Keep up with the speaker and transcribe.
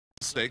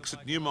Stakes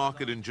at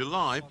Newmarket in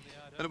July,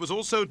 and it was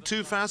also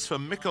too fast for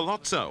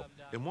Michelozzo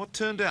in what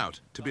turned out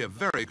to be a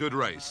very good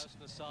race.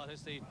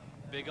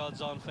 Big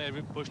odds-on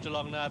favourite pushed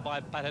along now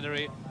by Pat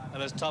Henry,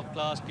 and as Top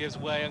Class gives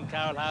way and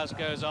Carroll House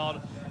goes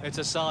on, it's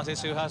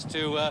Asatis who has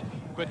to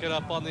quicken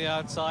up on the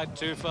outside.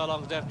 2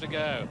 furlongs left to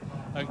go,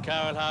 and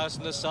Carroll House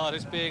and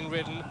Asatis being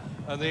ridden,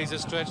 and these are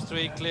stretched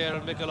 3 clear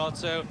of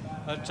Michelozzo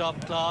and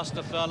Top Class,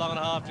 a furlong and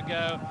a half to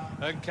go,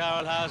 and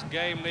Carroll House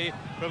gamely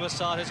from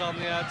Asatis on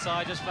the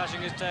outside, just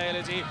flashing his tail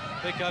as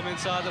they come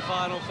inside the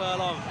final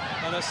furlong,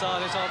 and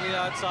Asatis on the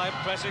outside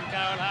pressing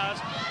Carroll House,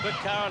 but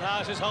Carroll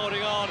House is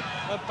holding on,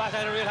 and Pat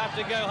Henry will have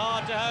to go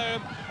hard to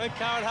home, and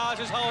Carroll House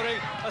is holding.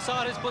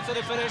 Asatis puts it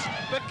to finish,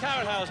 but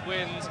Carroll House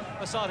wins.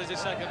 Asatis is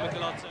second,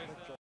 Michelozzo.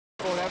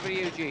 Whatever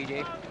you,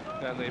 Gigi.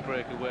 And they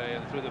break away,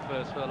 and through the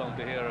first furlong,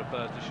 Behera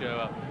first to show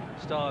up.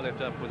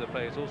 Starlift up with the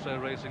pace, also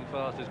racing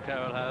fast is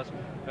Carroll House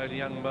and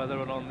Young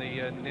Mother, and on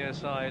the near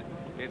side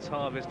it's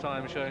Harvest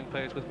Time showing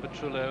pace with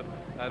Petrullo,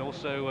 and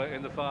also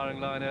in the firing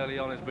line early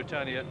on is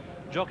Britannia,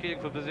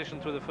 jockeying for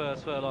position through the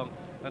first furlong,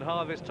 and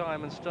Harvest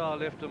Time and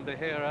Starlift and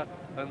Behera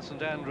and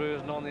St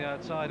Andrews, and on the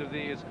outside of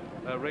these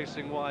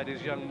racing wide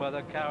is Young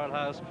Mother. Carroll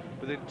House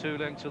within 2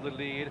 lengths of the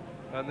lead,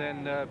 and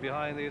then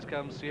behind these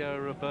comes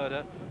Sierra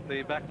Roberta.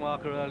 The back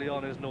marker early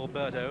on is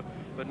Norberto,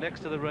 but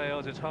next to the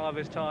rails it's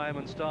Harvest Time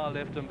and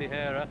Starlift and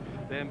Behera.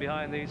 Then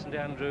behind these St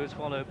Andrews,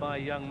 followed by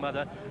Young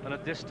Mother, and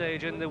at this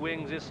stage in the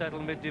wings is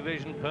settled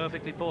mid-division,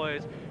 perfectly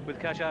poised with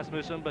Cash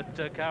Asmussen, but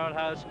Carroll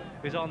House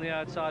is on the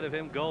outside of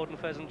him. Golden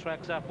Pheasant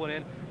tracks up one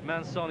in,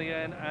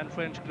 Mansonien and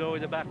French Glory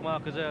the back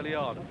markers early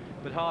on,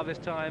 but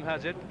Harvest Time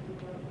has it.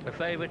 The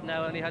favourite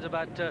now only has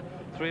about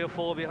 3 or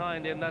 4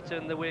 behind him. That's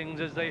in the wings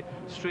as they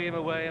stream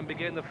away and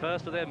begin the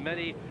first of their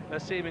many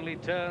seemingly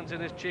turns in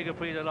this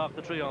Prix de l'Arc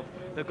de Triomphe.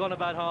 They've gone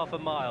about half a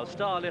mile.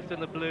 Starlift in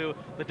the blue,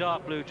 the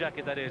dark blue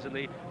jacket that is, and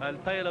the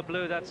paler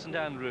blue, that's St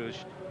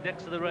Andrews.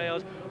 Next to the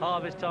rails,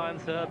 Harvest Time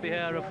third,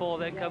 Behera 4,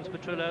 then comes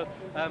Petrullo,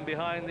 and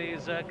behind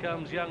these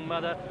comes Young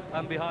Mother,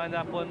 and behind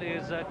that one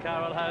is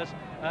Carroll House,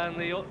 and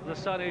the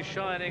sun is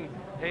shining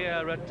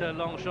here at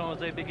Longchamp as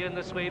they begin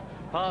the sweep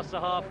past the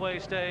halfway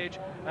stage,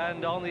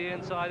 and on the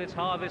inside it's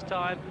Harvest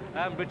Time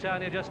and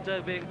Britannia just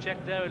being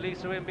checked there.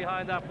 Elisa in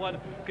behind that one,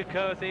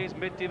 Cacothes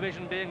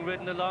mid-division being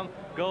ridden along,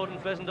 Golden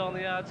Pheasant on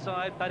the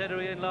outside,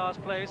 Padedry in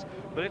last place,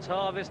 but it's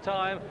Harvest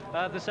Time,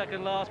 the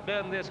second last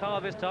bend, this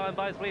Harvest Time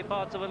by 3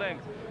 parts of a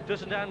length to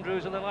St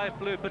Andrews in the light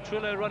blue.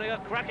 Petrullo running a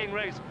cracking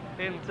race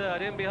in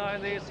third. In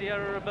behind these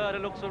Sierra Roberta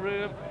looks for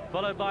room,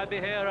 followed by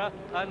Behera,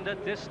 and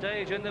at this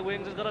stage in the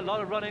wings has got a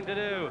lot of running to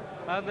do,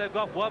 and they've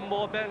got one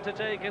more bend to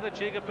take in the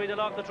Prix de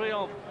l'Arc de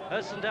Triomphe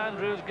as St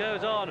Andrews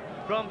goes on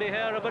from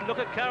Behera. But look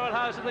at Carroll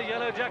House in the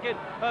yellow jacket,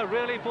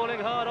 really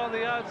pulling hard on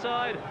the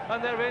outside,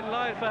 and they're in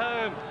line for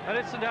home, and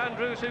it's St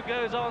Andrews who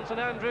goes on. St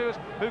Andrews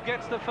who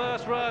gets the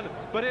first run,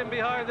 but in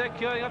behind they're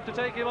queuing up to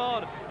take him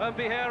on, and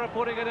Behera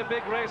putting in a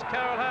big race.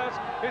 Carroll House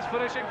is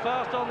finishing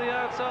fast on the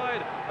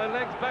outside, and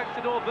length back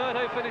to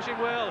Norberto finishing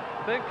well.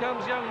 Then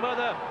comes Young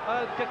Mother,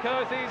 and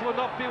Cacothes will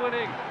not be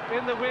winning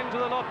in the wings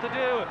with a lot to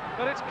do,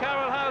 and it's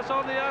Carroll House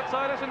on the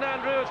outside of St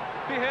Andrews.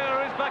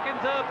 Behera is back in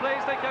third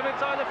place. They come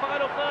inside the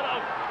final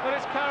furlong, and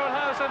it's Carroll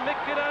House and Mick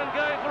Kinnan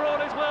going for all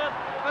his worth,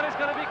 and it's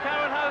going to be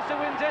Carroll House who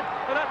wins it,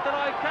 and at the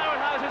line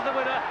Carroll House is the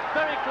winner.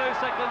 Very close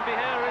second,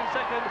 Behera in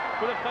second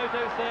with a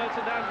photo third,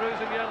 St Andrews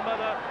and Young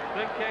Mother.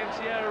 Then came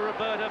Sierra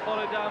Roberta,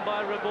 followed down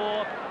by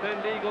Rabor, then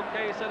Legal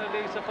Case and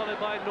Elisa, followed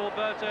by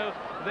Norberto.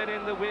 Then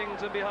in the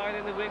wings and behind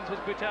in the wings was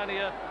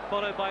Britannia,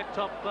 followed by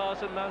Top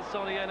Class and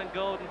Mansonien and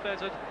Golden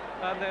Pheasant,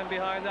 and then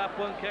behind that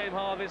one came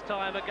Harvest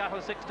Time, a gap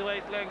of 6 to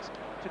 8 lengths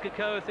to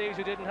Cacothes,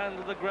 who didn't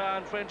handle the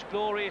ground, French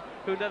Glory,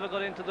 who never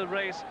got into the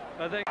race.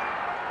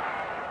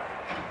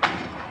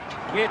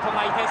 ゲート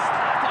が開いてスタ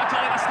ートが切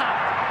られました。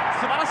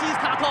素晴らしいス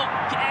タート、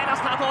綺麗な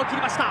スタートを切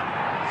りました。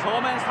正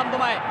面スタンド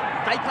前、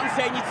大歓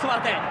声に包ま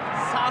れて、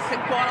さあ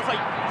先行争い、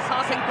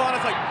さあ先行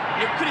争い、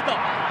ゆっくりとホ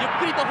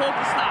ー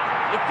クスタ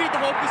ー、ゆっくりと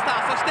ホークス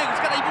ター、そして内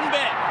からイブン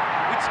ベイ、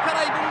内か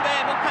らイブンベ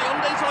イ、もう一回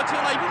4連勝中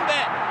のイブンベ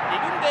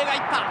イがい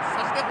った。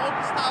そしてホー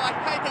クスターは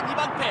控えて2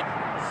番手、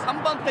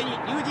3番手に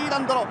ニュージー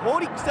ランドのホー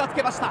リックスがつ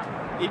けました。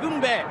イブ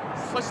ンベイ、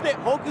そして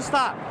ホークス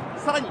タ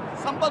ー、さらに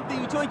3番手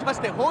に内を行きま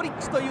してホーリッ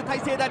クスという体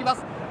制でありま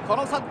す。こ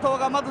の3頭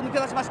がまず抜け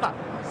出しました。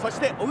そし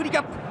てオグリキ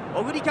ャッ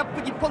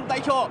プ日本代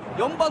表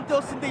4番手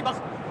を進んでいま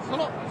す。そ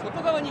の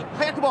外側に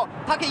早くも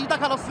武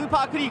豊のスーパ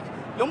ークリーク、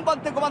4番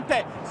手5番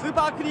手スー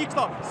パークリーク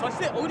と、そし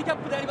てオグリキャッ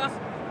プであります。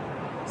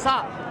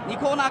さあ2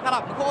コーナーか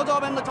ら向こう上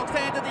面の直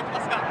線へ出ていきま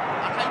すが、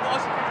赤い帽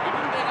子イブ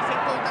ンベイが先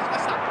頭いたしま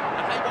した。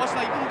赤い帽子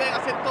のイブンベイが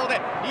先頭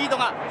で、リード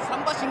が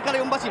3馬身から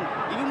4馬身、イ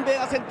ブンベイ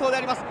が先頭で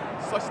あります。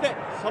そして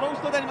その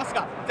後ろであります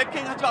が、ゼッ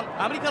ケン8番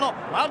アメリカの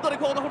ワールドレ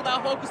コードホルダ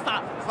ーホークス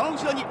ター、その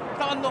後ろに2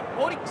 2番の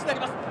ホーリックスであり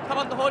ます。2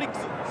番のホーリック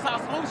ス、さあ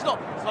その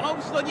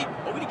後ろに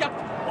オグリキャ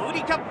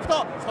ップ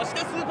と、そし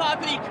てスーパー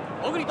クリーク、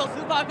オグリとス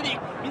ーパークリー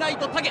ク、ミナイ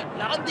とタケ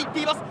並んでいっ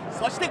ています。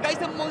そして凱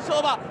旋門賞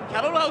馬キ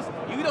ャロルハウス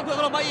有力ど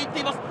ころ前へ行って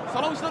います。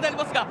その後ろであり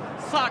ますが、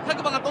さあ各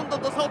馬がどんど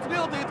んと差を詰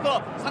めようというとこ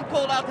ろ、3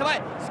コーナー手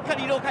前すっか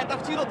り色を変えた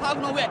府中のター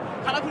フの上、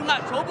カラフル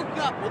な勝負服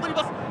が戻り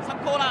ます。3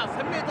コーナー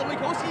 1000m の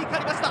表紙に変わ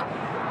りました。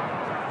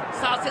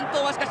さあ先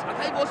頭はしかし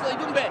赤い帽子のイ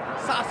ブンベイ、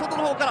さあ外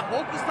の方から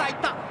ホークスター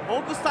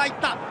行っ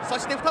た、そ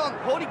して2番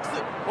ホーリックス、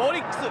オ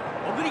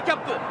グリキャ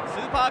ップ、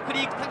スーパーク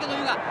リーク、竹の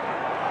腕が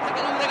軽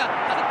く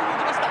動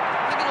きました。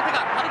竹の手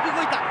が軽く動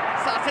いた。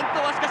さあ先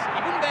頭はしかし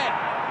イブンベイ、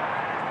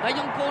第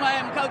4コーナ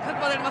ーへ向かう各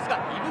馬でありますが、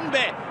イブン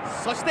ベイ、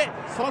そして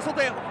その外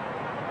へ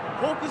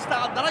ホークス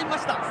ター並びま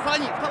した。さら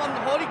に2番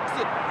のホーリックス、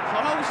そ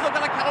の後ろ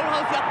からキャロル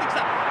ハウスやってき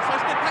た。そ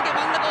して竹真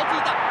ん中をつ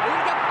いた、オグ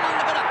リキャップ真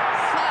ん中だ。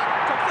さあ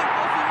直線コ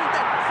ースに向いて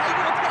最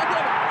後の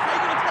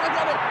力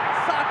比べ、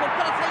さあここ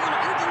から最後の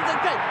エンジン全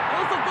開、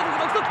4速5速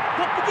6速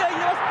トップギア入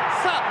れます。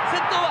さあ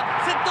先頭は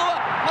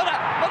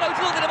まだ後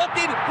ろで粘っ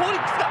ているホーリ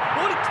ックス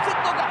先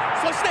頭か。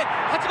そして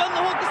8番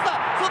のホークスター、